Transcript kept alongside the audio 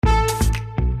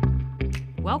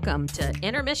Welcome to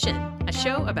Intermission, a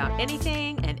show about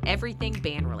anything and everything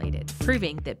band related,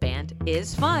 proving that band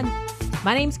is fun.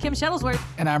 My name's Kim Shuttlesworth.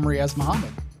 And I'm Riaz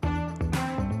Muhammad.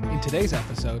 In today's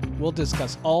episode, we'll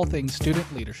discuss all things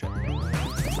student leadership.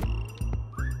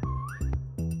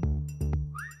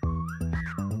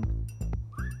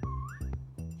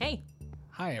 Hey.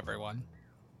 Hi, everyone.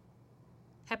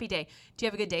 Happy day. Do you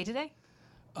have a good day today?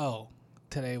 Oh,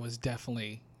 today was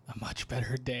definitely a much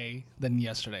better day than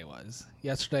yesterday was.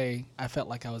 Yesterday, I felt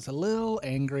like I was a little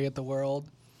angry at the world.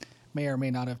 May or may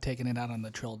not have taken it out on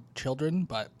the children,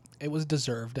 but it was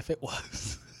deserved if it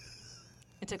was.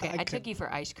 It's okay. I took you for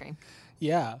ice cream.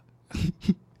 Yeah.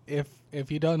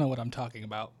 If you don't know what I'm talking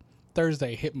about,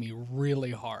 Thursday hit me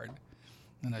really hard,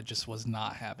 and I just was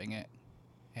not having it.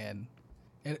 And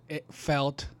it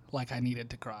felt like I needed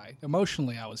to cry.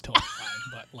 Emotionally, I was totally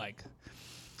fine, but like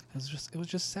it was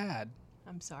just sad.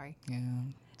 I'm sorry. Yeah,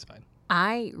 it's fine.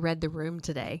 I read The Room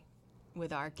today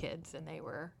with our kids, and they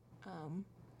were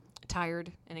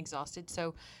tired and exhausted.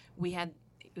 So we have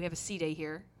a C day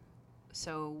here.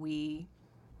 So we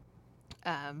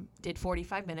did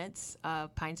 45 minutes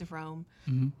of Pines of Rome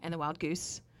and The Wild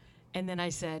Goose. And then I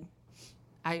said,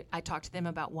 I talked to them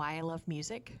about why I love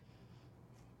music.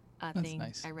 Thing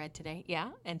nice. I read today. Yeah.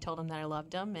 And told them that I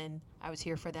loved them and I was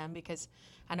here for them because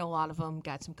I know a lot of them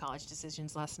got some college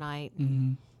decisions last night,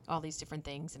 all these different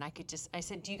things. And I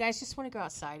said, do you guys just want to go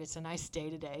outside? It's a nice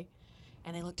day today.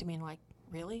 And they looked at me and like,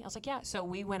 really? I was like, yeah. So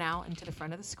we went out into the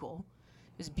front of the school.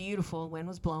 It was beautiful. Wind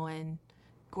was blowing.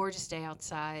 Gorgeous day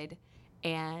outside.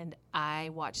 And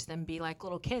I watched them be like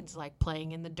little kids, like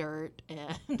playing in the dirt.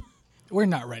 And we're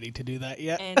not ready to do that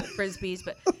yet. And frisbees.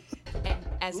 And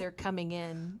as they're coming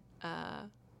in,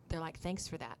 they're like, thanks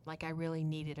for that. Like, I really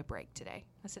needed a break today.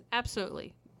 I said,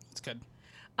 absolutely. It's good.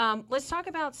 Let's talk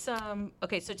about so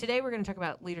today we're going to talk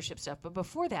about leadership stuff. But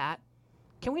before that,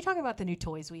 can we talk about the new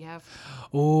toys we have?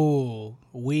 Oh,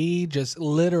 we just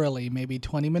literally maybe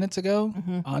 20 minutes ago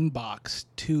unboxed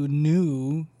 2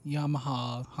 new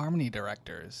Yamaha Harmony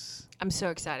Directors. I'm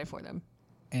so excited for them.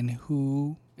 And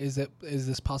who is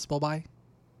this possible by?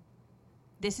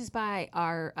 This is by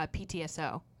our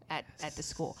PTSO at the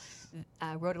school.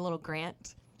 I wrote a little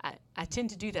grant. I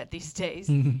tend to do that these days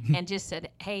and just said,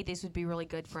 hey, this would be really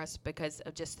good for us because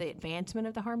of just the advancement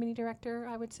of the Harmony Director,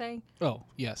 I would say. Oh,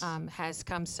 yes. Has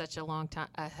come such a long time,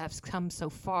 has come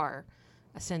so far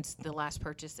since the last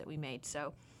purchase that we made.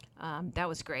 So that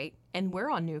was great. And we're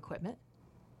on new equipment.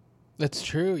 That's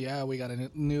true. Yeah, we got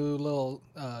a new little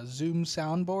Zoom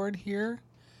soundboard here.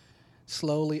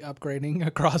 Slowly upgrading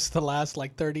across the last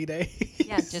 30 days.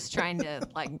 Yeah, just trying to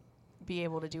be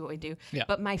able to do what we do. Yeah.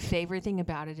 But my favorite thing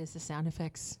about it is the sound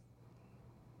effects.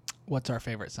 What's our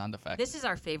favorite sound effect? This is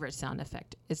our favorite sound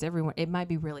effect. It might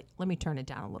be really, let me turn it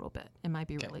down a little bit. It might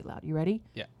be really loud. You ready?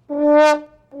 Yeah.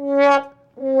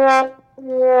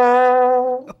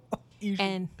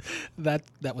 And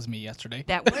that was me yesterday.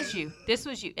 That was you. This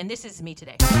was you. And this is me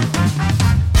today.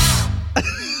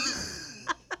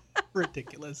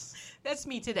 Ridiculous. That's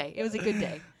me today. It was a good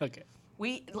day. Okay.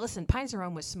 Listen, Pines of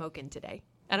Rome was smoking today.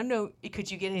 I don't know,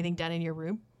 could you get anything done in your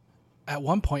room? At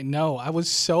one point, no. I was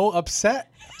so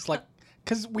upset. It's like,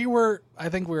 because I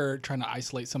think we were trying to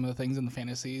isolate some of the things in the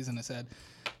fantasies, and I said,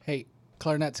 hey,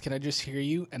 clarinets, can I just hear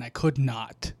you? And I could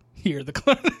not hear the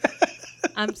clarinet.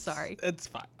 I'm sorry. It's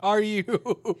fine. Are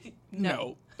you?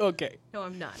 No. Okay. No,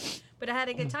 I'm not. But I had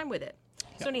a good time with it.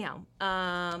 So anyhow,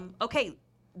 okay.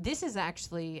 This is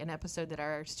actually an episode that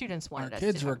our students wanted us to talk about.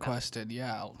 Our kids requested,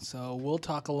 yeah. So we'll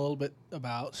talk a little bit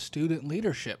about student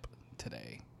leadership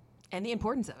today. And the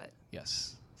importance of it.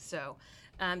 Yes. So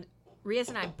Riaz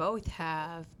and I both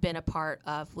have been a part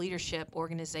of leadership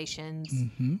organizations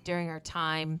during our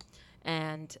time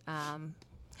and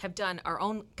have done our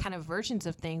own kind of versions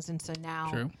of things. And so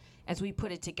now as we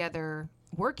put it together,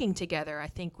 working together, I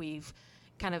think we've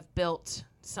kind of built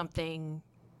something,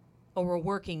 or we're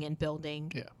working and building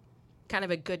kind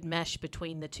of a good mesh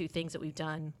between the two things that we've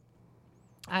done.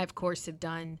 I, of course, have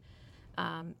done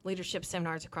leadership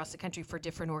seminars across the country for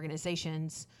different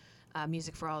organizations.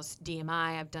 Music for All's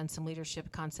DMI. I've done some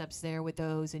leadership concepts there with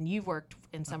those, and you've worked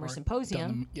in Summer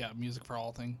Symposium. Music for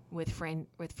All thing. With Fran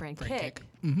Kick.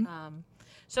 Mm-hmm.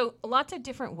 So lots of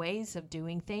different ways of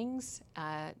doing things.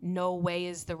 No way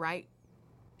is the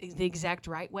exact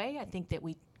right way. I think that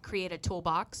we create a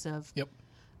toolbox of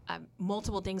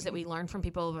multiple things that we learn from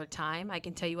people over time. I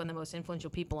can tell you one of the most influential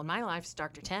people in my life is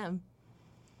Dr. Tim.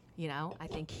 I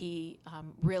think he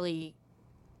really,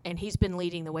 and he's been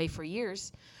leading the way for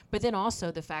years. But then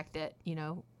also the fact that,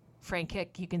 Frank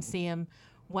Kick, you can see him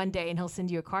one day and he'll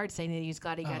send you a card saying that he's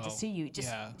glad he got to see you.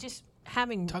 Just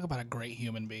having... Talk about a great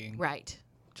human being. Right.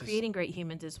 creating great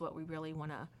humans is what we really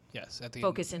want to yes, at the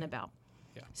focus in about.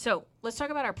 Yeah. So let's talk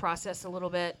about our process a little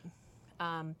bit.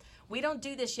 We don't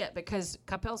do this yet because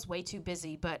Capel's way too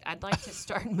busy, but I'd like to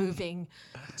start moving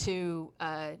to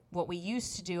what we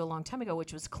used to do a long time ago,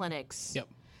 which was clinics. Yep.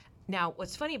 Now,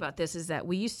 what's funny about this is that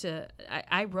we used to,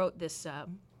 I wrote this,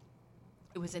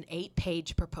 it was an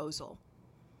 8-page proposal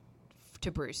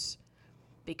to Bruce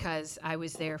because I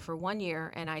was there for 1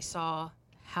 year and I saw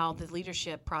how the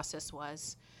leadership process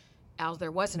was, how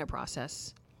there wasn't a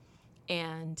process.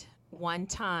 And one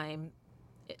time,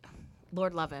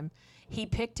 Lord love him, he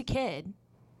picked a kid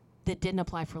that didn't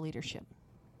apply for leadership.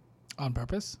 On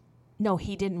purpose? No,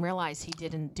 he didn't realize he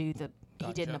didn't do the, he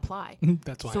Gotcha. didn't apply.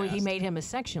 That's why So I he asked. made him a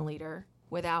section leader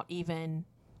without even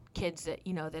kids that,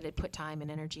 that had put time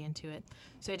and energy into it.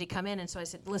 So he had to come in. And so I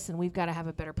said, listen, we've got to have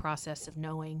a better process of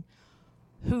knowing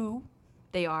who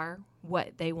they are,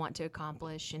 what they want to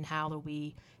accomplish, and how do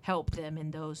we help them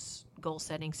in those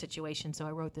goal-setting situations. So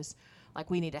I wrote this, like,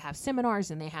 we need to have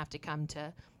seminars, and they have to come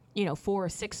to, 4 or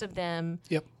 6 of them.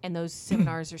 Yep. And those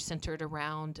seminars are centered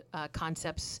around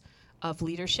concepts of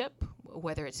leadership,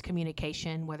 whether it's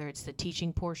communication, whether it's the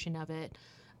teaching portion of it,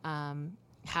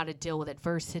 how to deal with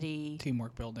adversity,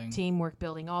 Teamwork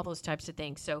building, all those types of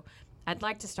things. So I'd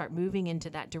like to start moving into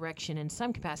that direction in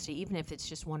some capacity, even if it's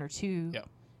just 1 or 2 Yep.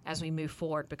 as we move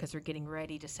forward, because we're getting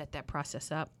ready to set that process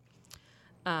up.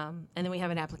 And then we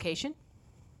have an application.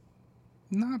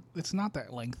 It's not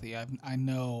that lengthy. I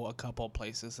know a couple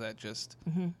places that just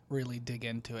really dig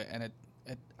into it, and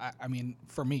I mean,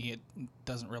 for me, it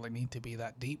doesn't really need to be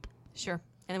that deep. Sure.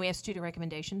 And then we have student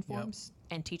recommendation forms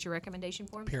and teacher recommendation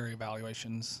forms. Peer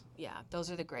evaluations. Yeah, those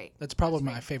are the great. That's probably That's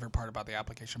my great. favorite part about the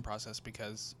application process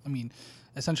because, I mean,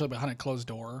 essentially behind a closed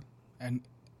door, and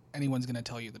anyone's going to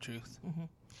tell you the truth.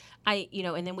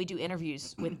 And then we do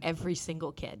interviews with every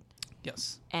single kid.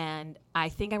 Yes. And I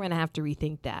think I'm going to have to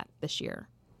rethink that this year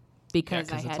because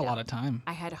Because it's a lot of time.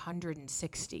 I had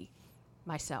 160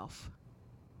 myself,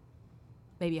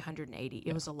 maybe 180.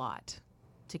 It was a lot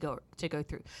to go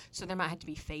through. So there might have to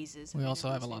be phases. We of also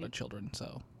have a interviews lot maybe. of children,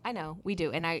 so. I know we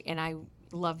do, and I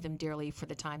love them dearly for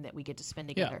the time that we get to spend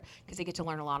together because they get to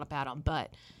learn a lot about them.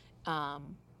 But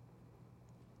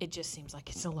it just seems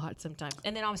like it's a lot sometimes.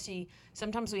 And then obviously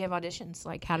sometimes we have auditions,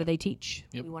 like how do they teach?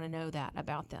 Yep. We want to know that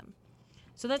about them.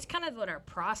 So that's kind of what our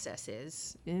process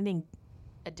is. Anything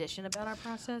addition about our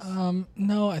process?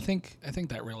 No, I think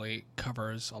that really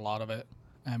covers a lot of it.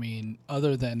 I mean,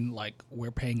 other than like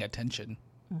we're paying attention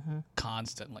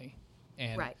constantly,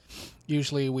 and Right.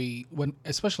 usually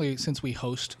especially since we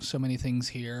host so many things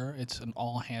here, it's an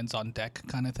all hands on deck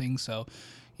kind of thing. So,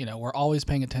 we're always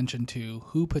paying attention to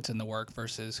who puts in the work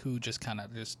versus who just kind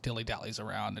of just dilly dallies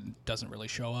around and doesn't really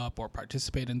show up or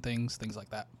participate in things like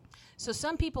that. So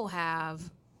some people have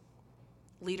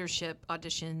leadership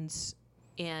auditions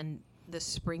in the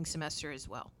spring semester as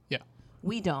well. Yeah.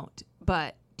 We don't,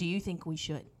 but do you think we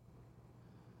should?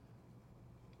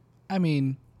 I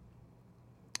mean,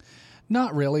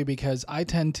 not really, because I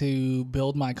tend to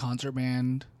build my concert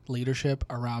band leadership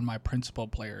around my principal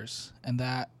players, and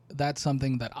that's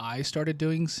something that I started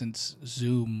doing since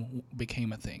Zoom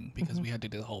became a thing, because we had to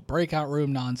do the whole breakout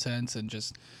room nonsense, and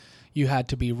just you had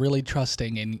to be really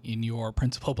trusting in your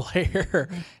principal player.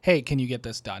 Hey, can you get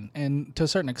this done? And to a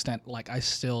certain extent, like, I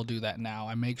still do that now.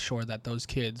 I make sure that those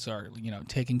kids are,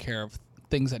 taking care of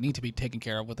things that need to be taken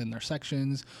care of within their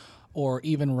sections, or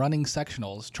even running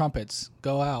sectionals. Trumpets,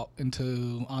 go out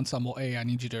into Ensemble A. I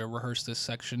need you to rehearse this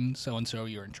section. So-and-so,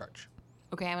 you're in charge.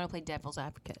 Okay, I'm going to play devil's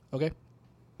advocate. Okay?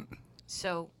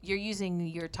 So you're using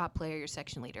your top player, your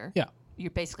section leader. Yeah.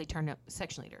 You're basically turned up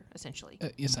section leader, essentially.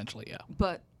 Essentially, yeah.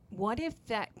 But what if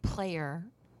that player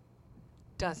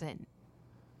doesn't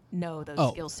know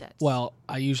those skill sets? Well,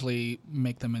 I usually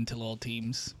make them into little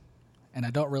teams, and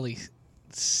I don't really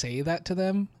say that to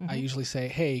them. I usually say,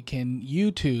 hey, can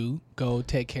you two go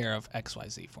take care of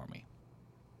XYZ for me?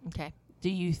 Okay. Do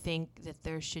you think that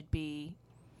there should be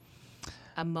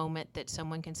a moment that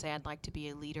someone can say, I'd like to be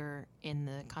a leader in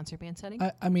the concert band setting?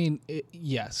 I mean,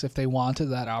 yes, if they wanted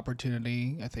that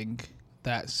opportunity, I think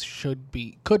that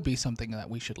could be something that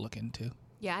we should look into.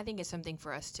 Yeah, I think it's something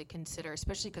for us to consider,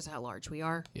 especially because of how large we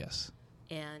are Yes.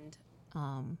 and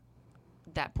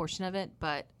that portion of it.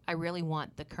 But I really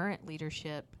want the current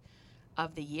leadership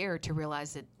of the year to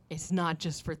realize that it's not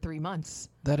just for 3 months.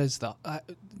 That is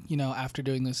after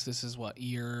doing this is what,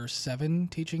 year 7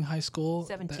 teaching high school?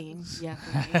 17. Yeah.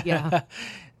 for me, yeah.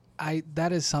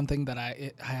 That is something that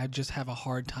I just have a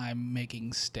hard time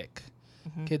making stick.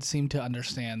 Kids seem to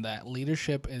understand that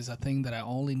leadership is a thing that I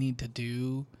only need to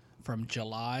do from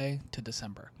July to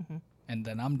December, and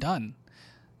then I'm done.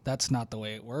 That's not the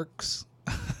way it works.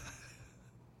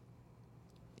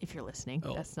 If you're listening,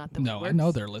 Oh, that's not the way no, it works. I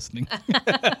know they're listening.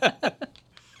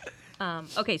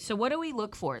 Okay, so what do we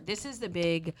look for? This is the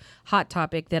big hot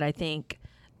topic that I think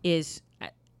is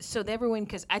so that everyone,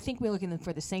 because I think we're looking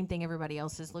for the same thing everybody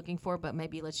else is looking for, but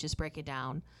maybe let's just break it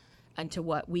down into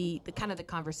what the kind of the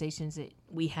conversations that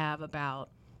we have about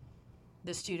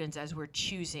the students as we're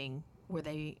choosing where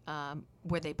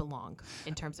they belong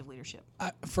in terms of leadership.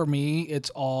 For me, it's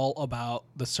all about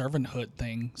the servanthood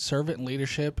thing. Servant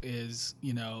leadership is,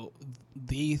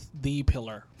 the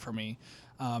pillar for me.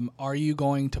 Are you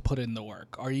going to put in the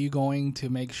work? Are you going to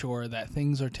make sure that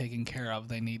things are taken care of?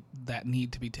 That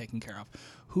need to be taken care of.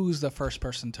 Who's the first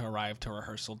person to arrive to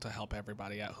rehearsal to help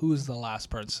everybody out? Who's the last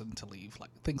person to leave? Like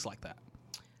things like that.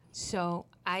 So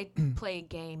I play a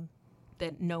game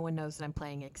that no one knows that I'm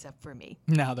playing except for me.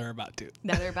 Now they're about to.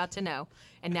 Now they're about to know,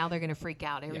 and now they're going to freak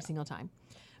out every single time.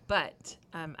 But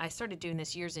I started doing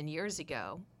this years and years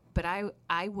ago. But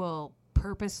I will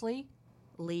purposely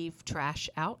leave trash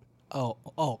out.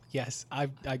 Oh, yes. I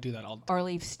do that all the time. Or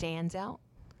leave stands out.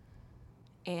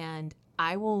 And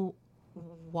I will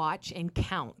watch and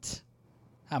count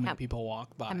How many people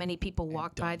walk by? how many people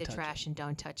walk by don't the touch trash and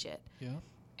don't touch it. Yeah.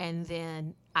 And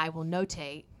then I will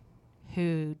notate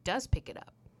who does pick it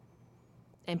up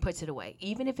and puts it away,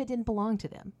 even if it didn't belong to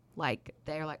them. Like,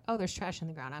 they're like, oh, there's trash on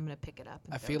the ground. I'm going to pick it up.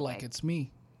 And I throw feel it like away. it's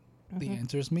me. The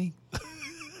answer is me.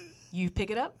 You pick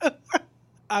it up?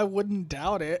 I wouldn't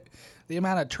doubt it. The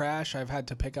amount of trash I've had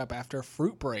to pick up after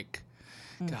fruit break,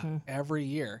 God, every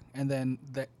year. And then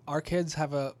our kids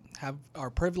are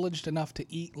privileged enough to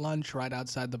eat lunch right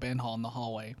outside the band hall in the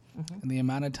hallway. And the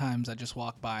amount of times I just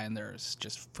walk by and there's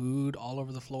just food all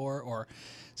over the floor. Or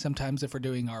sometimes if we're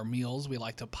doing our meals, we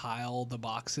like to pile the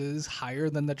boxes higher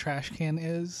than the trash can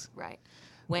is. Right.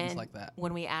 Things like that.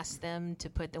 When we ask them to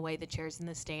put away the chairs in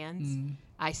the stands,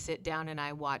 I sit down and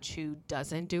I watch who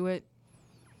doesn't do it.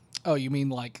 Oh, you mean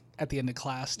like at the end of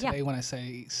class Yeah. today when I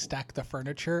say stack the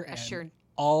furniture and Sure.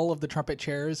 all of the trumpet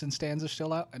chairs and stands are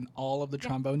still out and all of the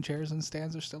trombone chairs and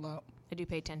stands are still out? I do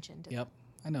pay attention to Yep,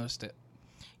 I noticed it.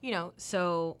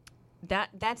 so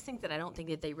that's things that I don't think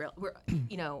that they we're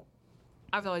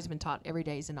I've always been taught every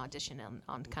day is an audition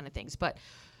on kind of things, but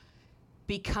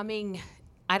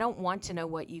I don't want to know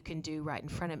what you can do right in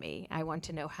front of me. I want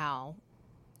to know how.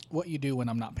 What you do when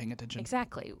I'm not paying attention.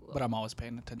 Exactly. But I'm always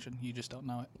paying attention. You just don't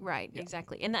know it. Right, Yeah.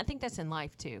 exactly. And I think that's in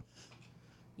life too.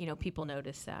 People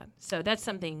notice that. So that's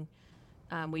something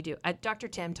we do. Dr.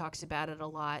 Tim talks about it a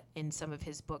lot in some of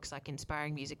his books, like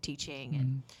Inspiring Music Teaching.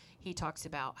 And he talks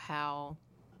about how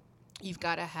you've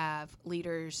got to have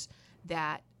leaders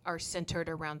that are centered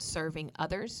around serving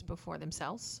others before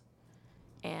themselves.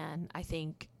 And I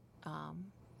think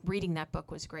reading that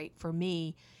book was great for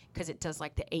me because it does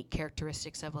like the 8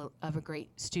 characteristics of a great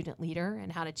student leader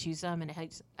and how to choose them, and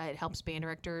it helps band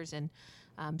directors. And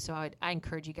so I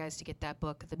encourage you guys to get that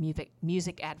book, the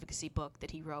music advocacy book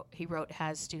that he wrote. He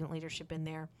has student leadership in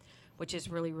there, which is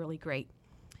really, really great.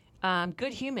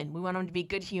 Good human. We want them to be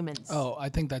good humans. Oh, I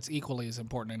think that's equally as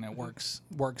important, and it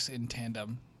works in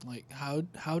tandem. Like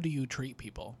how do you treat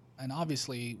people? And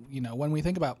obviously, when we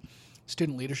think about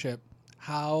student leadership,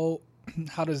 how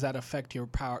does that affect your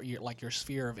power, your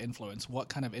sphere of influence? What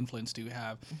kind of influence do you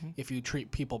have if you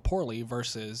treat people poorly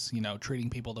versus, treating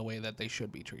people the way that they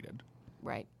should be treated?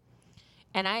 Right.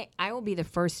 And I will be the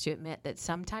first to admit that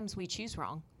sometimes we choose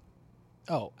wrong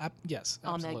Oh, yes,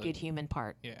 absolutely. on the good human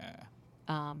part. Yeah.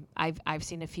 I've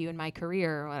seen a few in my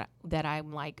career that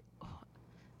I'm like, oh,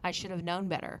 I should have known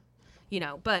better,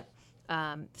 But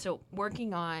so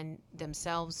working on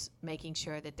themselves, making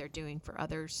sure that they're doing for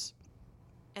others,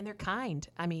 and they're kind.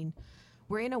 I mean,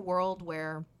 we're in a world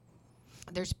where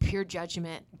there's pure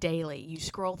judgment daily. You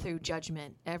scroll through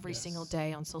judgment every single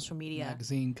day on social media.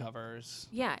 Magazine covers.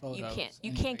 Yeah, photos, you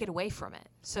anything. can't get away from it.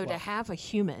 So to Well- have a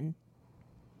human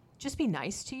just be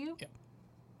nice to you Yeah.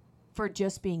 for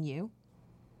just being you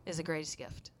is the greatest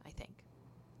gift, I think,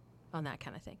 on that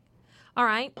kind of thing. All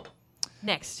right,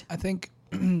 next. I think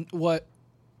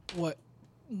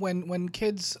when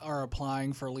kids are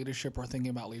applying for leadership or thinking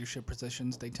about leadership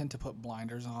positions, they tend to put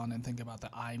blinders on and think about the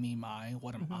I, me, my.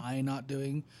 What am I not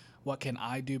doing? What can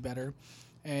I do better?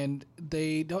 And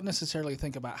they don't necessarily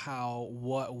think about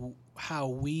how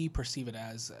we perceive it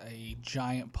as a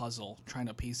giant puzzle trying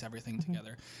to piece everything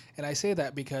together. And I say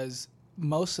that because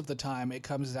most of the time it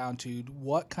comes down to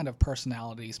what kind of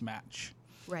personalities match.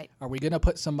 Right. Are we going to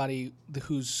put somebody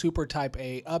who's super type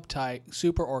A, uptight,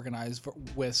 super organized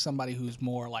with somebody who's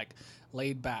more like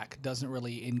laid back, doesn't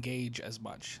really engage as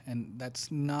much. And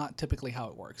that's not typically how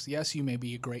it works. Yes, you may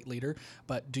be a great leader,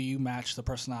 but do you match the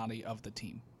personality of the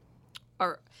team?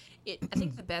 I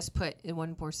think the best put,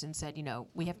 one person said,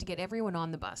 we have to get everyone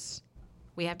on the bus.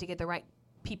 We have to get the right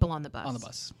people on the bus. On the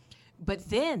bus. But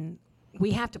then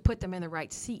we have to put them in the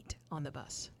right seat on the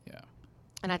bus. Yeah.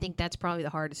 And I think that's probably the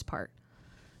hardest part,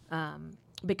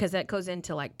 because that goes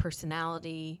into like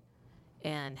personality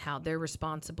and how they're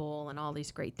responsible and all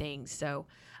these great things. So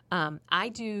I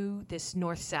do this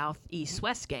north, south, east,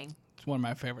 west game. It's one of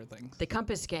my favorite things. The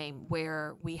compass game,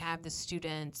 where we have the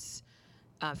students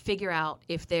figure out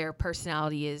if their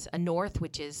personality is a north,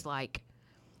 which is like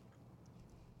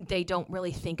they don't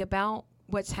really think about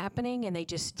what's happening and they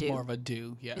just do. More of a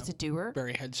do, yeah. It's a doer.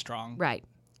 Very headstrong. Right.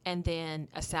 And then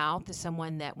a south is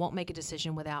someone that won't make a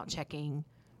decision without checking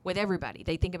with everybody.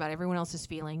 They think about everyone else's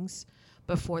feelings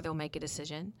before they'll make a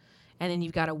decision. And then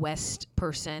you've got a west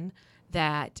person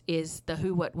that is the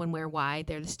who, what, when, where, why.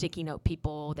 They're the sticky note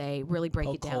people. They really break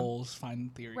Poke it down. holes,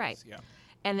 find theories. Right. Yeah.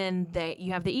 And then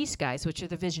you have the east guys, which are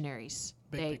the visionaries.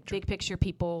 Big picture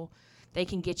people. They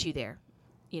can get you there.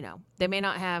 They may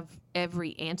not have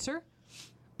every answer,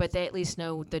 but they at least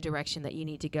know the direction that you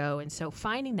need to go. And so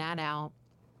finding that out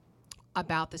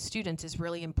about the students is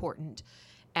really important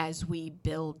as we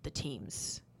build the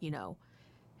teams.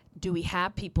 Do we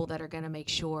have people that are going to make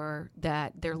sure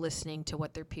that they're listening to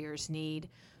what their peers need,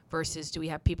 versus do we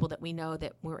have people that we know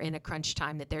that we're in a crunch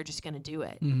time that they're just going to do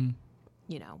it? Mm-hmm.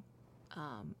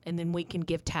 And then we can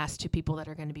give tasks to people that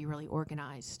are going to be really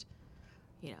organized.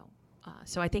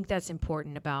 So I think that's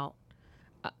important about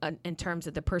in terms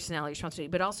of the personality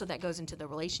responsibility, but also that goes into the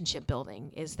relationship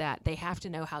building, is that they have to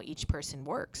know how each person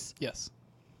works. Yes.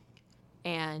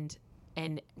 And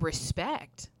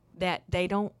respect that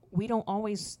we don't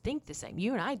always think the same.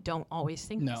 You and I don't always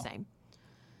think the same.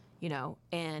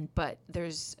 But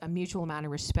there's a mutual amount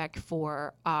of respect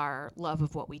for our love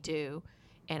of what we do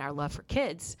and our love for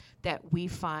kids, that we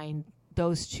find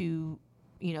those two,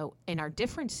 in our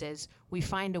differences, we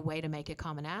find a way to make a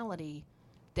commonality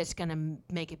that's going to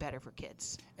make it better for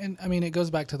kids. And I mean, it goes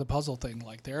back to the puzzle thing.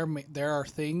 Like there are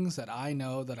things that I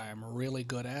know that I'm really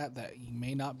good at that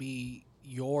may not be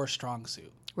your strong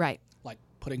suit. Right. Like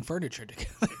putting furniture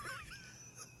together.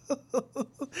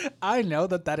 I know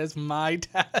that is my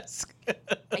task.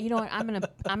 You know what? I'm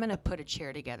gonna put a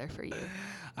chair together for you.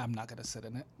 I'm not gonna sit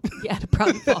in it. Yeah, it'll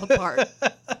probably fall apart.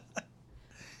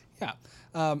 Yeah.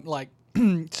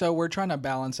 So we're trying to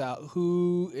balance out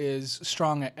who is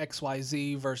strong at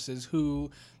XYZ versus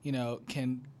who,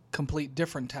 can complete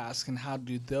different tasks, and how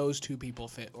do those two people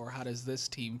fit, or how does this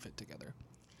team fit together?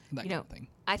 That kind of thing.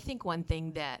 I think one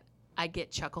thing that I get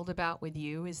chuckled about with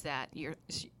you is that you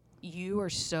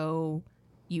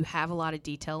have a lot of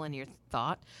detail in your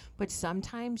thought, but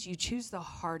sometimes you choose the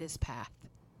hardest path.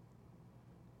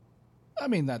 I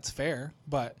mean, that's fair,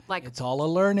 but like, it's all a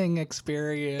learning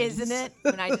experience. Isn't it?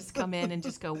 When I just come in and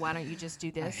just go, why don't you just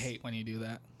do this? I hate when you do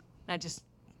that.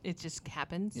 It just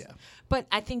happens. Yeah. But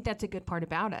I think that's a good part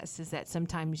about us, is that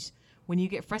sometimes when you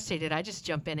get frustrated, I just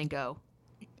jump in and go.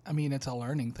 I mean, it's a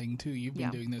learning thing too. You've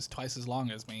been doing this twice as long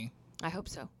as me. I hope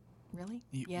so. Really?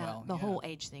 Yeah. The whole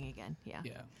age thing again. Yeah.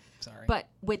 Yeah. Sorry. But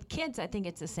with kids, I think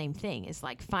it's the same thing. It's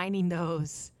like finding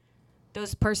those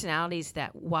personalities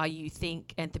that while you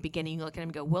think at the beginning, you look at them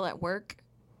and go, will it work?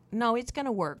 No, it's going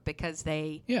to work, because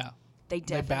they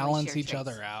definitely balance share each traits.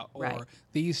 other out, or right.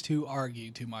 These two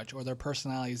argue too much, or their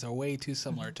personalities are way too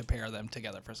similar to pair them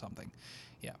together for something.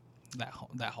 Yeah.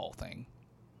 That whole thing.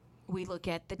 We look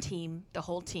at the team, the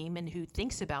whole team, and who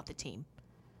thinks about the team.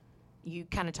 You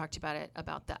kind of talked about it,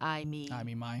 about the I, me. I,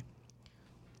 me, my.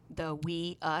 The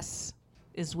we, us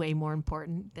is way more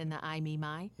important than the I, me,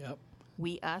 my. Yep.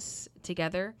 We, us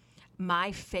together.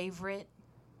 My favorite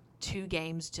 2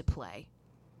 games to play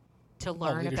to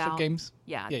learn about games.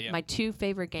 Yeah. My 2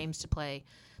 favorite games to play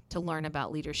to learn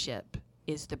about leadership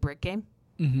is the brick game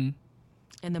and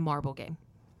the marble game.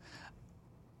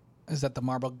 Is that the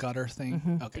marble gutter thing?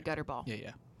 Mm-hmm. Okay. The gutter ball.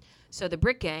 Yeah. So the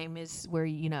brick game is where,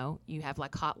 you have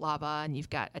like hot lava, and you've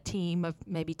got a team of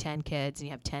maybe 10 kids, and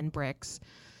you have 10 bricks,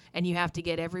 and you have to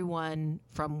get everyone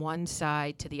from one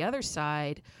side to the other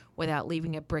side without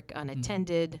leaving a brick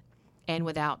unattended and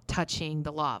without touching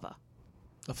the lava.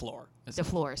 The floor. The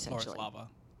floor, essentially. Floor is lava.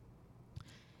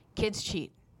 Kids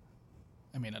cheat.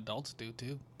 I mean, adults do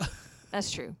too.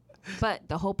 That's true. But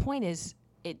the whole point is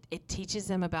it teaches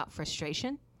them about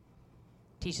frustration,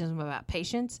 teaches them about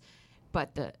patience,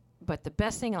 but the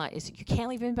best thing is you can't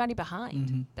leave anybody behind.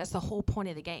 Mm-hmm. That's the whole point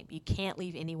of the game. You can't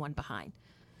leave anyone behind.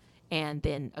 And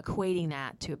then equating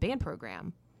that to a band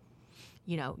program,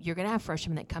 you're going to have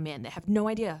freshmen that come in that have no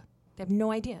idea. They have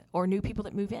no idea, or new people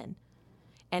that move in.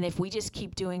 And if we just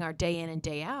keep doing our day in and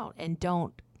day out and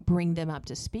don't bring them up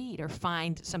to speed or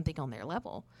find something on their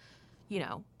level, you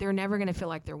know, they're never going to feel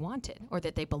like they're wanted or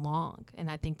that they belong.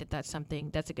 And I think that that's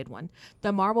a good one.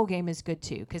 The marble game is good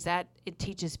too, because it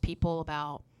teaches people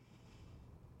about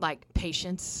like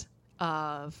patience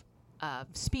of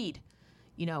speed.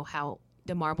 You know, how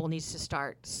the marble needs to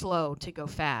start slow to go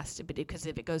fast, because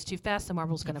if it goes too fast, the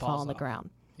marble's going to fall on the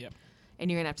ground. Yep. And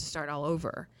you're going to have to start all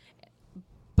over.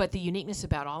 But the uniqueness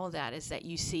about all of that is that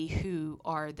you see who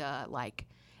are the like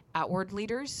outward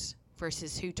leaders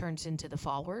versus who turns into the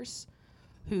followers,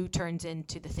 who turns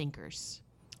into the thinkers.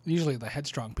 Usually the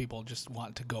headstrong people just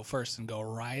want to go first and go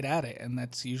right at it, and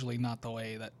that's usually not the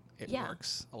way that it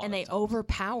works. And they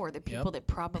overpower the people that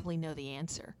probably know the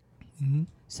answer. Mm-hmm.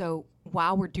 So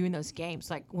while we're doing those games,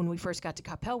 like when we first got to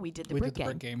Capel, we did the brick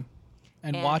game.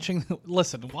 And watching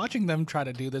them try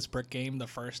to do this brick game the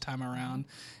first time around,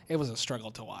 it was a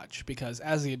struggle to watch, because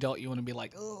as the adult, you want to be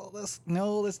like, oh,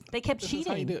 They kept this cheating. is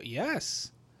how you do it.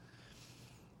 Yes.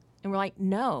 And we're like,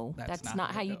 no, That's that's not not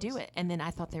how how it you do goes. it. And then I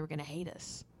thought they were going to hate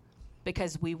us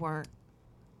because we weren't.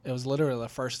 It was literally the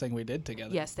first thing we did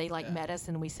together. Yes, they met us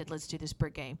and we said, let's do this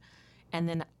brick game. And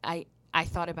then I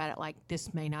thought about it like,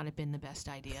 this may not have been the best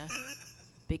idea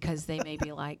because they may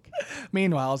be like.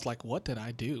 Meanwhile, I was like, what did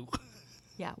I do?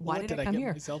 Yeah, why What did I I come get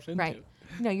here? myself into? Right.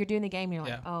 No, you're doing the game and you're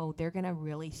like, Yeah. oh, they're going to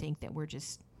really think that we're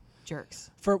just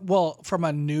jerks. From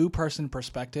a new person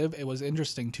perspective, it was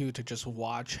interesting too to just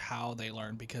watch how they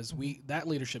learn, because that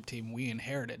leadership team we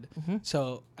inherited. Mm-hmm.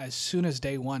 So as soon as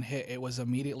day one hit, it was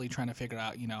immediately trying to figure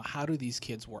out, how do these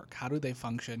kids work? How do they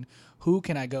function? Who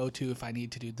can I go to if I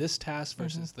need to do this task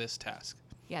versus this task?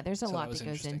 Yeah, there's a So lot was that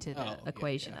goes interesting. into the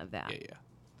equation of that. Yeah.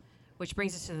 Which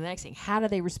brings us to the next thing. How do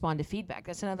they respond to feedback?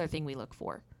 That's another thing we look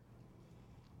for.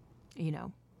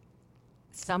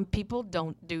 Some people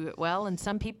don't do it well, and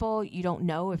some people you don't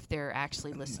know if they're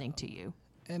actually listening to you.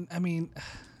 And I mean,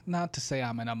 not to say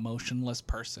I'm an emotionless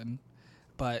person,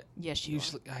 but Yes, you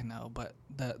usually I know, but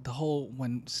the whole,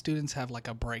 when students have like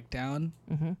a breakdown,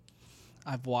 Mm-hmm.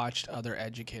 I've watched other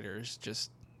educators just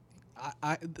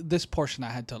this portion I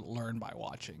had to learn by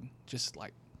watching. Just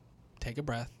like take a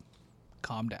breath,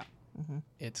 calm down. Mm-hmm.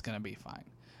 It's going to be fine.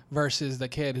 Versus the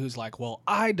kid who's like, well,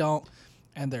 I don't.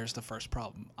 And there's the first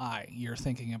problem. You're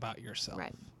thinking about yourself.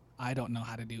 Right. I don't know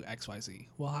how to do X, Y, Z.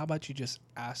 Well, how about you just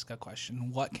ask a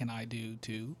question? What can I do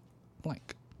to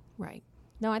blank? Right.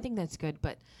 No, I think that's good.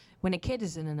 But when a kid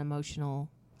is in an emotional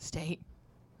state,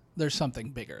 There's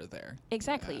something bigger there.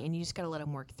 exactly, Yeah. and you just got to let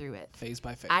them work through it. Phase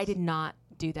by phase. I did not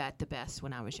do that the best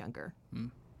when I was younger. Mm.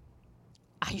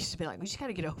 I used to be like, we just got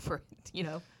to get over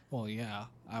it, Well, yeah.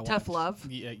 Tough love.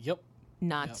 Yeah. Yep.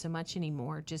 Not Yep. so much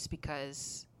anymore, just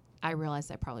because I realized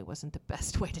that probably wasn't the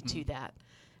best way to do that.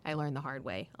 I learned the hard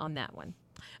way on that one.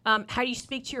 How do you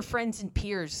speak to your friends and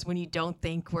peers when you don't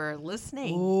think we're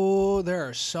listening? Oh, there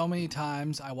are so many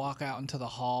times I walk out into the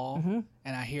hall Mm-hmm.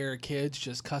 and I hear kids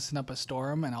just cussing up a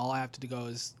storm, and all I have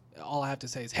to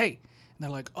say is, hey. And they're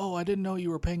like, oh, I didn't know you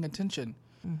were paying attention.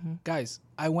 Mm-hmm. Guys,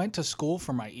 I went to school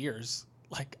for my ears.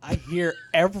 Like, I hear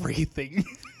everything.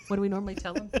 What do we normally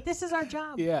tell them? This is our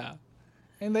job. Yeah.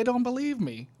 And they don't believe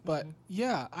me. But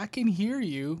yeah, I can hear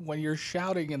you when you're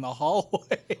shouting in the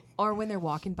hallway. Or when they're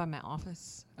walking by my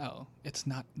office. Oh,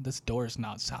 this door is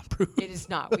not soundproof. It is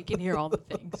not. We can hear all the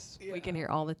things. We can hear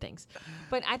all the things.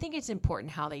 But I think it's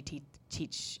important how they treat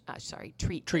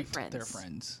Their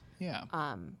friends. Yeah.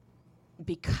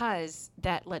 Because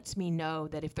that lets me know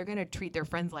that if they're going to treat their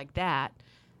friends like that,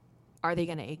 are they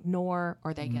going to ignore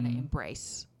or are they going to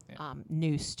embrace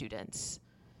new students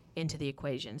into the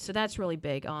equation? So that's really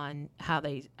big on how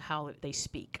they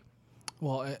speak.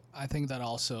 Well, I think that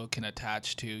also can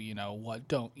attach to,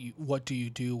 what do you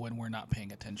do when we're not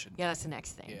paying attention? Yeah, that's the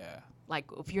next thing. Yeah. Like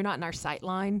if you're not in our sight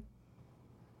line,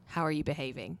 how are you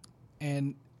behaving?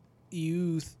 And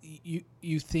you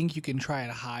think you can try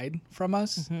to hide from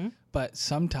us, but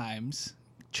sometimes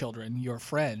children, your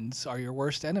friends, are your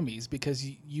worst enemies, because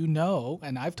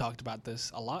and I've talked about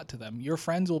this a lot to them, your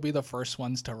friends will be the first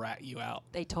ones to rat you out.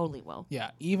 They totally will.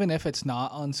 Yeah, even if it's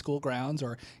not on school grounds.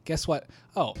 Or guess what?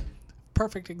 Oh,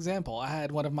 perfect example. I had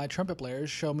one of my trumpet players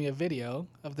show me a video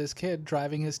of this kid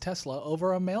driving his Tesla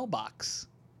over a mailbox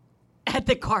At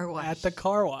the car wash. at the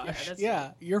car wash. that's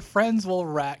Yeah, your friends will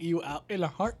rat you out in a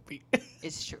heartbeat.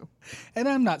 It's true. And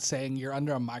I'm not saying you're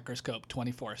under a microscope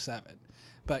 24/7,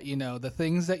 but the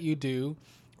things that you do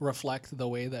reflect the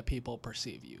way that people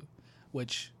perceive you,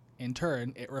 which in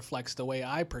turn, it reflects the way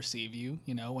I perceive you,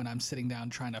 when I'm sitting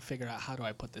down trying to figure out how do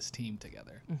I put this team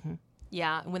together.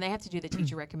 Yeah, when they have to do the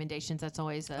teacher recommendations, that's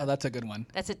always Oh, that's a good one.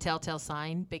 that's a telltale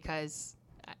sign because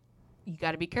you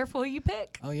got to be careful who you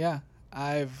pick. Oh yeah,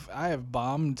 I have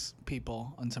bombed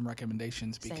people on some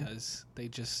recommendations Same. because they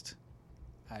just,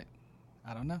 I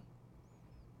don't know.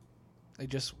 They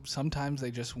just sometimes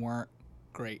they just weren't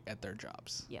great at their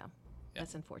jobs. Yeah,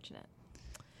 that's unfortunate.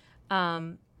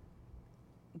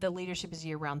 The leadership is a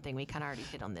year-round thing. We kind of already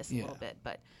hit on this a little bit,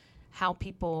 but how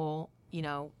people,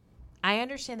 I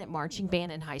understand that marching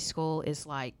band in high school is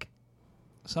like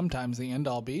Sometimes the end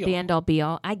all be all. the end-all,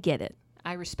 be-all. I get it.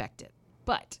 I respect it.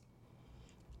 But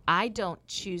I don't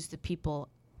choose the people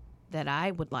that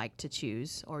I would like to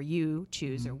choose, or you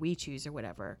choose, or we choose, or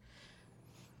whatever,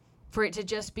 for it to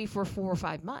just be for 4 or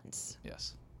 5 months.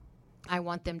 Yes. I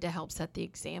want them to help set the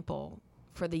example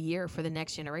for the year, for the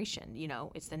next generation.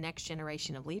 It's the next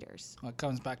generation of leaders. Well, it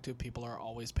comes back to people are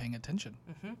always paying attention.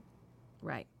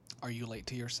 Right. Are you late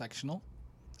to your sectional?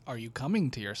 Are you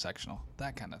coming to your sectional?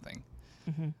 That kind of thing.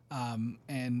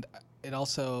 And it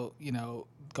also,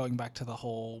 going back to the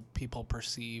whole people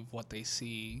perceive what they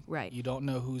see. Right. You don't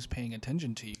know who's paying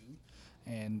attention to you.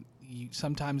 And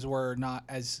sometimes we're not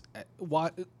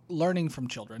learning from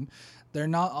children. They're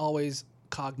not always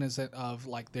cognizant of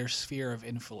like their sphere of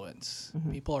influence.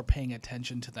 People are paying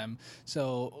attention to them.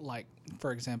 So like,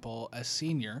 for example, a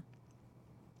senior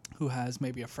who has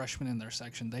maybe a freshman in their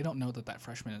section, they don't know that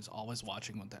freshman is always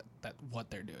watching what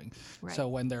they're doing. Right. So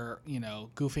when they're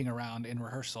goofing around in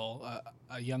rehearsal,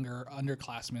 a younger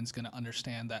underclassman's going to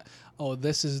understand that, oh,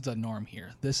 this is the norm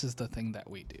here. This is the thing that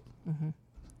we do.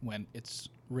 When it's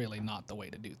really not the way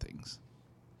to do things.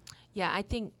 Yeah, I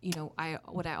think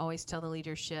what I always tell the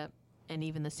leadership and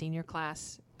even the senior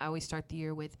class, I always start the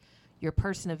year with your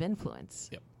person of influence.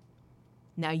 Yep.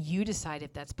 Now you decide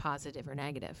if that's positive or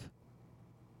negative.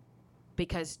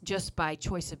 Because just by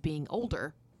choice of being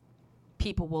older,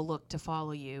 people will look to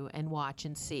follow you and watch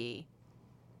and see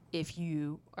if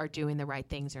you are doing the right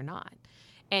things or not.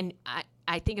 And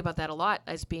I think about that a lot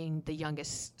as being the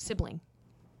youngest sibling.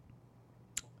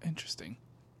 Interesting.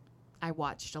 I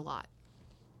watched a lot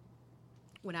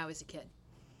when I was a kid.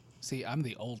 See, I'm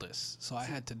the oldest, so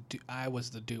I was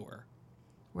the doer.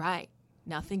 Right.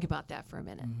 Now think about that for a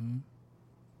minute.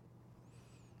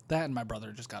 That and my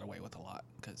brother just got away with a lot.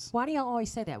 Why do y'all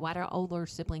always say that? Why do older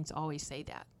siblings always say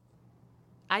that?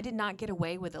 I did not get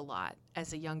away with a lot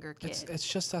as a younger kid. It's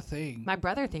just a thing. My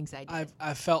brother thinks I did.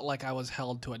 I felt like I was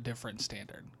held to a different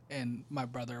standard. And my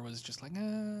brother was just like,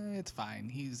 it's fine.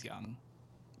 He's young.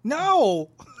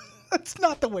 No! That's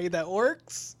not the way that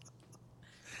works.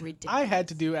 Ridiculous. I had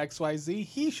to do XYZ.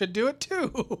 He should do it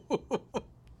too.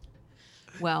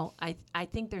 Well, I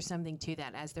think there's something to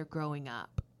that as they're growing up.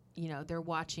 They're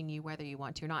watching you whether you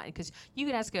want to or not. Because you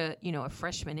could ask a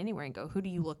freshman anywhere and go, who do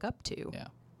you look up to? Yeah.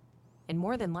 And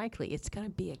more than likely, it's going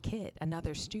to be a kid,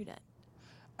 another student.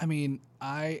 I mean,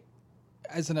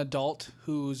 as an adult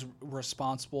who's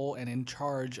responsible and in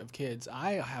charge of kids,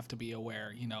 I have to be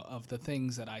aware, of the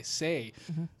things that I say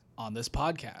on this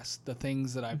podcast, the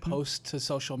things that I post to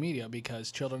social media,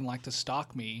 because children like to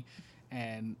stalk me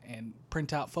and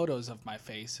print out photos of my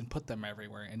face and put them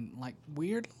everywhere, and like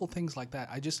weird little things like that.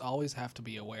 I just always have to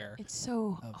be aware. It's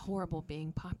so horrible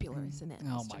being popular, isn't it,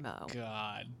 Oh Mr. my Mo?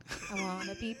 God. I want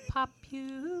to be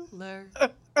popular.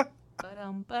 But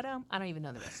I don't even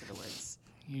know the rest of the words.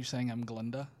 You saying I'm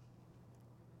Glinda?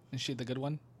 Is she the good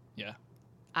one? Yeah.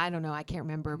 I don't know. I can't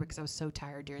remember because I was so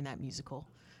tired during that musical.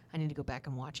 I need to go back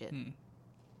and watch it.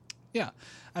 Yeah.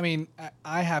 I mean,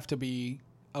 I have to be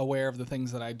aware of the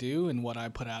things that I do and what I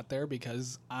put out there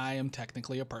because I am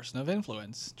technically a person of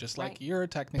influence, just like Right. you're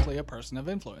technically a person of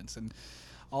influence. And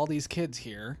all these kids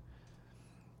here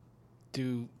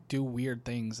do weird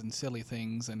things and silly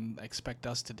things and expect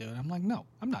us to do it. I'm like, no,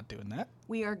 I'm not doing that.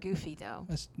 We are goofy, though.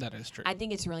 That is true. I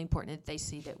think it's really important that they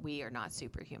see that we are not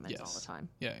superhumans all the time.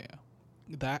 Yeah.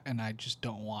 That, and I just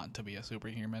don't want to be a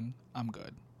superhuman. I'm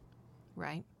good.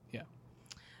 Right? Yeah.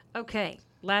 Okay.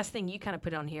 Last thing you kind of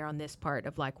put on here on this part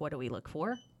of like, what do we look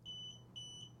for?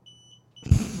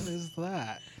 What is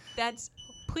that?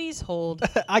 Please hold.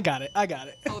 I got it.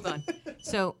 Hold on.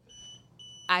 So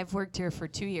I've worked here for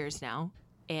 2 years now.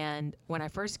 And when I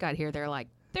first got here, they're like,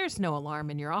 there's no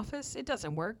alarm in your office. It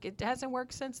doesn't work. It hasn't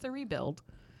worked since the rebuild.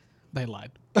 They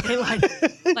lied. They lied.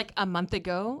 Like a month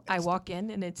ago, I walk in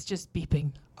and it's just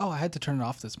beeping. Oh, I had to turn it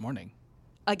off this morning.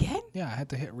 Again? Yeah, I had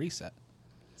to hit reset.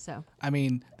 So I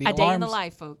mean, the a alarms, day in the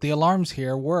life, folks. The alarms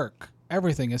here work.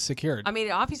 Everything is secured. I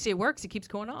mean, obviously it works. It keeps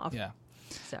going off. Yeah.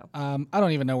 So I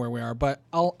don't even know where we are, but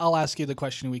I'll ask you the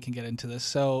question. We can get into this.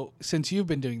 So, since you've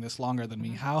been doing this longer than me,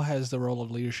 how has the role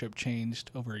of leadership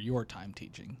changed over your time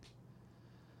teaching?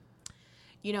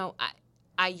 You know,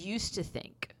 I used to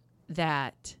think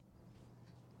that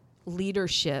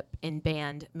leadership in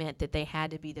band meant that they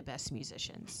had to be the best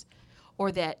musicians,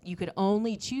 or that you could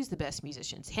only choose the best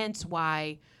musicians. Hence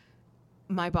why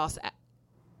my boss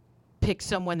picked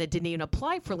someone that didn't even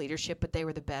apply for leadership, but they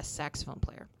were the best saxophone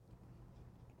player.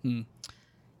 Hmm.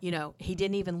 You know, he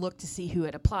didn't even look to see who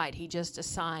had applied. He just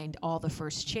assigned all the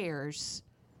first chairs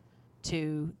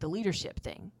to the leadership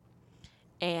thing.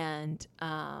 And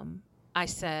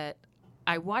I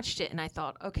watched it and I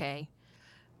thought, okay.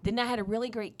 Then I had a really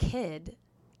great kid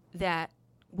that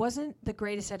wasn't the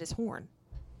greatest at his horn.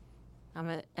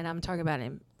 And I'm talking about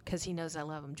him because he knows I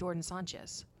love him, Jordan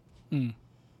Sanchez. Mm.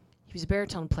 He was a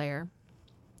baritone player,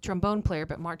 trombone player,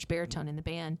 but marched baritone in the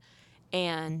band.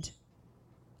 And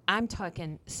I'm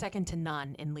talking second to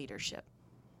none in leadership.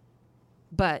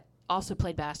 But also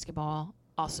played basketball,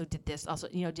 also did this, also,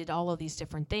 did all of these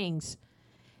different things.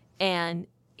 And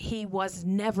he was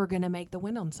never going to make the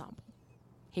wind ensemble.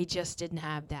 He just didn't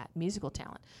have that musical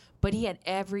talent. But he had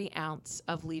every ounce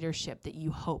of leadership that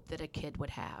you hope that a kid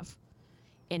would have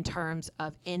in terms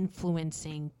of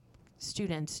influencing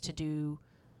students to do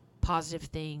positive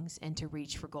things and to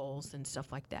reach for goals and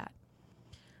stuff like that.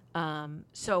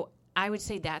 So I would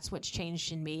say that's what's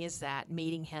changed in me, is that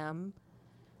meeting him,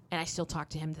 and I still talk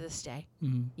to him to this day,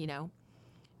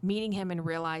 meeting him and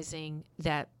realizing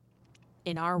that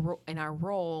in our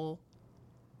role,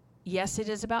 yes, it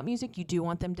is about music. You do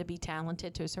want them to be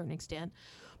talented to a certain extent,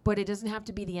 but it doesn't have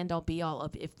to be the end-all, be-all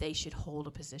of if they should hold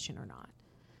a position or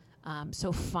not.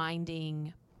 So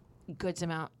finding a good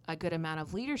amount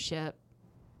of leadership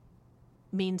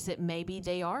means that maybe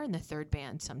they are in the third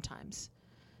band sometimes.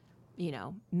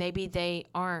 Maybe they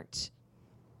aren't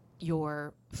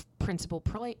your principal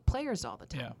players all the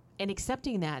time. Yeah. And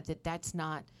accepting that's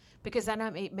not, because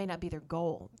that may not be their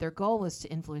goal. Their goal is to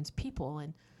influence people,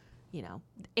 and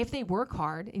if they work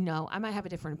hard, I might have a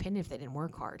different opinion if they didn't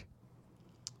work hard.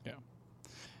 Yeah.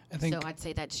 So I'd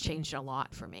say that's changed a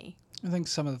lot for me. I think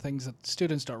some of the things that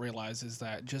students don't realize is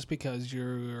that just because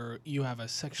you have a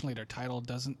section leader title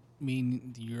doesn't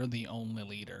mean you're the only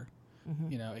leader.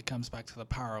 Mm-hmm. It comes back to the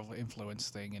power of influence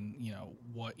thing and,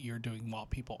 what you're doing while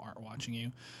people aren't watching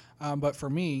you. But for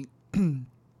me, I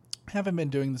haven't been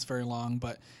doing this very long,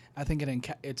 but I think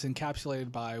it's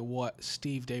encapsulated by what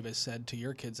Steve Davis said to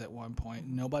your kids at one point.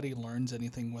 Nobody learns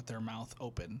anything with their mouth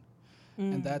open.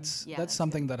 And that's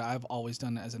something that I've always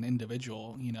done as an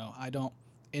individual.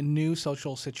 In new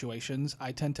social situations,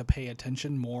 I tend to pay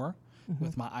attention more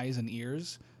with my eyes and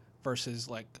ears versus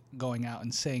like going out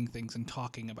and saying things and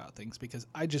talking about things, because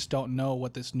I just don't know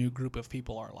what this new group of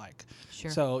people are like. Sure.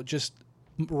 So just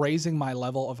raising my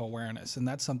level of awareness, and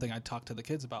that's something I talk to the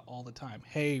kids about all the time.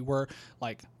 Hey, we're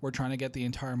trying to get the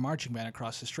entire marching band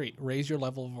across the street. Raise your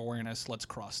level of awareness. Let's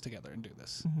cross together and do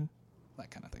this. Mm-hmm. That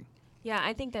kind of thing. Yeah,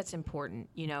 I think that's important,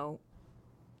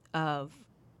 but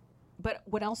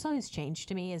what also has changed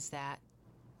to me is that,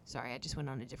 sorry, I just went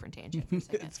on a different tangent for a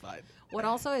second. It's fine. What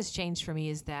also has changed for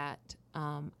me is that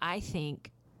I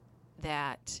think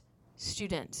that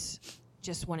students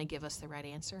just want to give us the right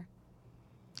answer.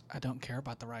 I don't care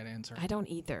about the right answer. I don't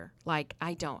either.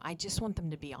 I don't. I just want them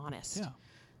to be honest. Yeah.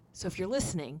 So if you're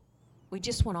listening, we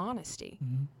just want honesty.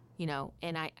 Mm-hmm.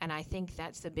 And I think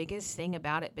that's the biggest thing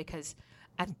about it, because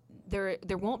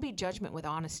there won't be judgment with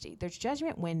honesty. There's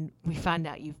judgment when we find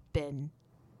out you've been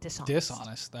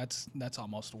dishonest. That's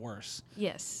almost worse.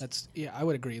 Yes. I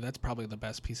would agree. That's probably the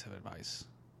best piece of advice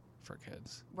for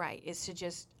kids. Right. Is to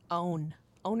just own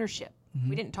ownership. Mm-hmm.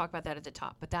 We didn't talk about that at the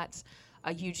top, but that's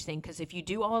a huge thing, because if you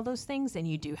do all of those things, then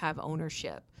you do have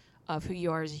ownership of who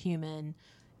you are as a human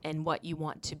and what you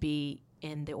want to be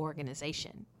in the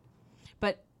organization.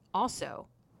 But also,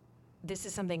 this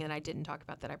is something that I didn't talk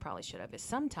about that I probably should have, is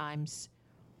sometimes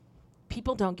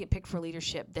people don't get picked for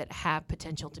leadership that have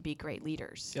potential to be great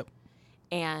leaders. Yep.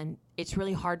 And it's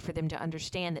really hard for them to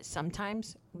understand that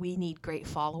sometimes we need great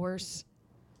followers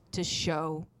to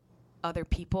show other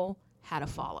people how to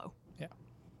follow. Yeah.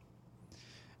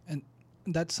 And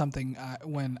that's something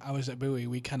when I was at Bowie,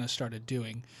 we kind of started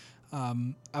doing.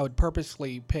 I would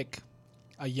purposely pick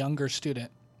a younger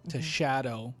student to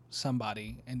shadow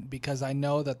somebody, and because I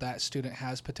know that student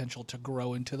has potential to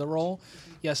grow into the role.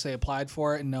 Yes, they applied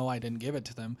for it, and no, I didn't give it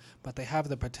to them, but they have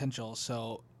the potential,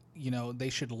 so they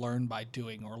should learn by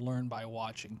doing or learn by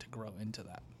watching to grow into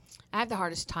that. I have the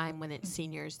hardest time when it's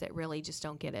seniors that really just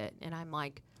don't get it, and I'm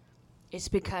like, it's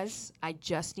because I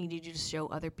just needed you to show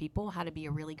other people how to be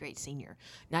a really great senior.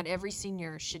 Not every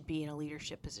senior should be in a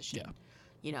leadership position.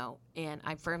 Yeah. And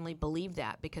I firmly believe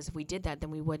that, because if we did that,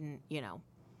 then we wouldn't,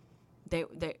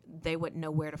 they wouldn't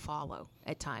know where to follow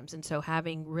at times. And so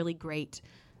having really great,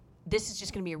 this is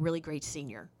just going to be a really great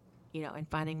senior, and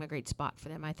finding a great spot for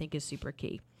them, I think, is super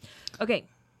key. Okay.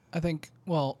 I think,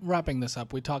 well, wrapping this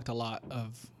up, we talked a lot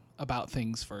about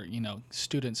things for,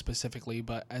 students specifically,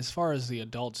 but as far as the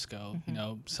adults go,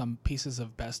 some pieces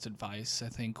of best advice I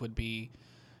think would be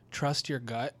trust your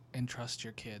gut and trust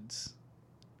your kids.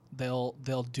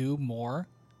 They'll do more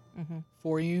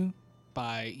for you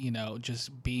by,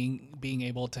 just being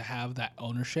able to have that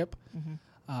ownership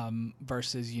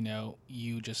versus,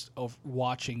 you just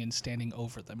watching and standing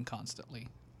over them constantly.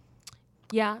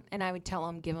 Yeah, and I would tell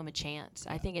them, give them a chance.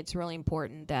 I think it's really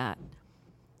important that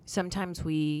sometimes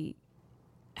we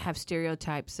have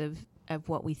stereotypes of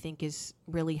what we think is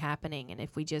really happening. And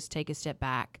if we just take a step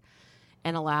back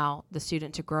and allow the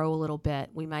student to grow a little bit,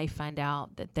 we may find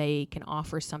out that they can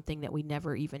offer something that we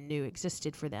never even knew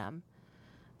existed for them.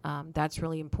 That's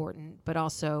really important. But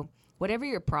also, whatever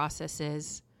your process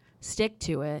is, stick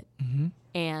to it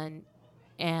and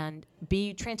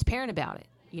be transparent about it.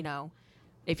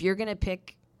 If you're going to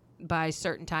pick by a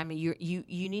certain time, you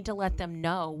need to let them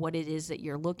know what it is that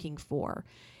you're looking for,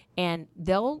 and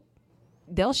they'll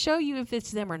show you if it's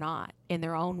them or not in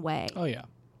their own way. Oh yeah,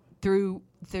 through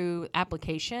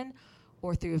application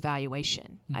or through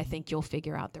evaluation. I think you'll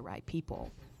figure out the right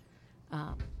people.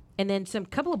 And then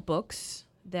couple of books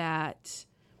that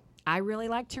I really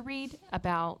like to read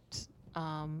about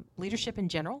leadership in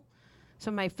general.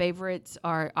 Some of my favorites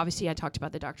are, obviously, I talked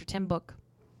about the Dr. Tim book.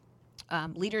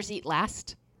 Leaders Eat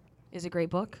Last is a great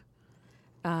book.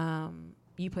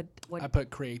 You put what? I put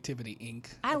Creativity Inc.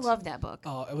 I love that book.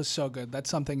 Oh, it was so good. That's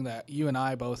something that you and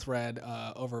I both read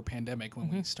over a pandemic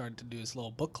when we started to do this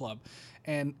little book club.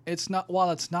 And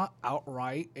while it's not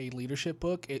outright a leadership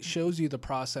book, it shows you the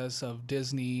process of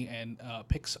Disney and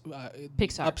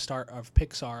Pixar. upstart of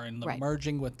Pixar and the Right.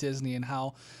 merging with Disney and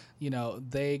how,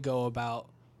 they go about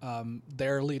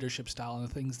their leadership style and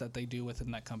the things that they do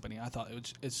within that company. I thought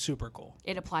it's super cool.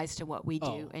 It applies to what we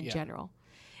do in yeah. general.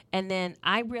 And then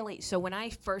so when I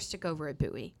first took over at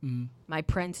Bowie, my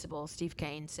principal, Steve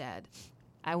Kane, said,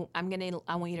 I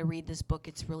want you to read this book.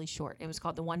 It's really short. It was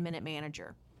called The 1 Minute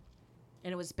Manager.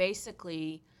 And it was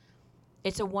basically,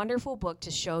 it's a wonderful book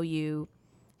to show you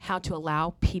how to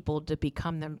allow people to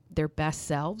become their best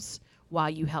selves while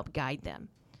you help guide them.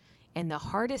 And the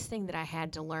hardest thing that I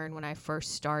had to learn when I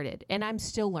first started, and I'm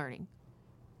still learning,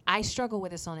 I struggle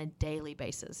with this on a daily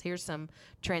basis. Here's some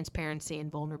transparency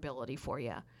and vulnerability for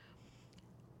you.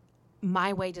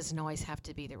 My way doesn't always have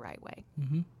to be the right way.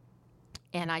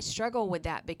 And I struggle with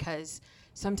that because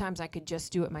sometimes I could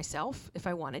just do it myself if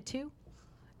I wanted to,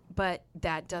 but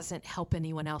that doesn't help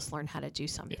anyone else learn how to do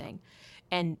something.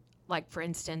 Yeah. And like, for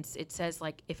instance, it says,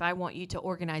 like, if I want you to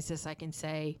organize this, I can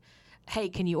say, hey,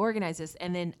 can you organize this?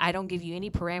 And then I don't give you any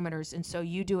parameters, and so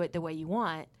you do it the way you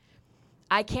want.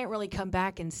 I can't really come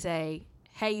back and say,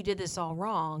 hey, you did this all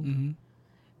wrong.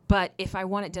 But if I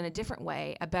want it done a different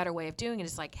way, a better way of doing it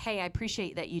is like, hey, I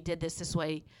appreciate that you did this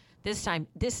way this time.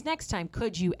 This next time,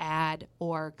 could you add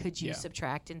or could you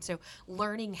subtract? And so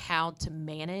learning how to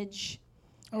manage.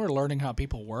 Or learning how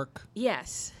people work.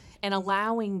 Yes. And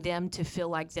allowing them to feel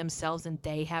like themselves and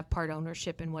they have part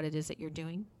ownership in what it is that you're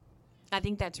doing. I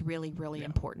think that's really, really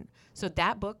important. So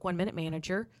that book, 1 Minute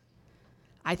Manager,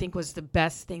 I think was the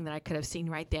best thing that I could have seen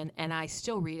right then. And I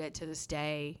still read it to this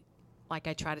day. Like,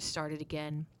 I try to start it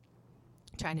again,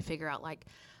 trying to figure out, like,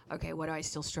 okay, what do I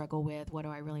still struggle with? What do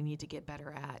I really need to get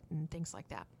better at? And things like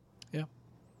that. Yeah.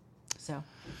 So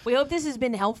we hope this has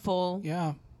been helpful.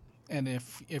 Yeah. And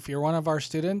if you're one of our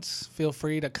students, feel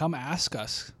free to come ask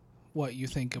us what you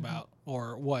think about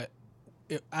or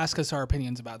ask us our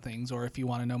opinions about things, or if you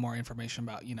want to know more information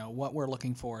about, what we're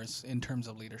looking for is in terms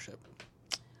of leadership.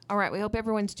 All right. We hope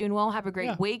everyone's doing well. Have a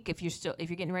great week. If you're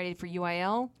getting ready for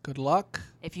UIL, good luck.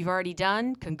 If you've already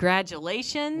done,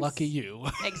 congratulations. Lucky you.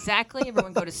 Exactly.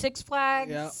 Everyone go to Six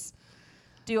Flags. Yeah.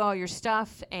 Do all your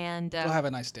stuff and go have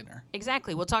a nice dinner.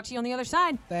 Exactly. We'll talk to you on the other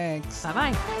side. Thanks.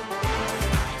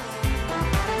 Bye-bye.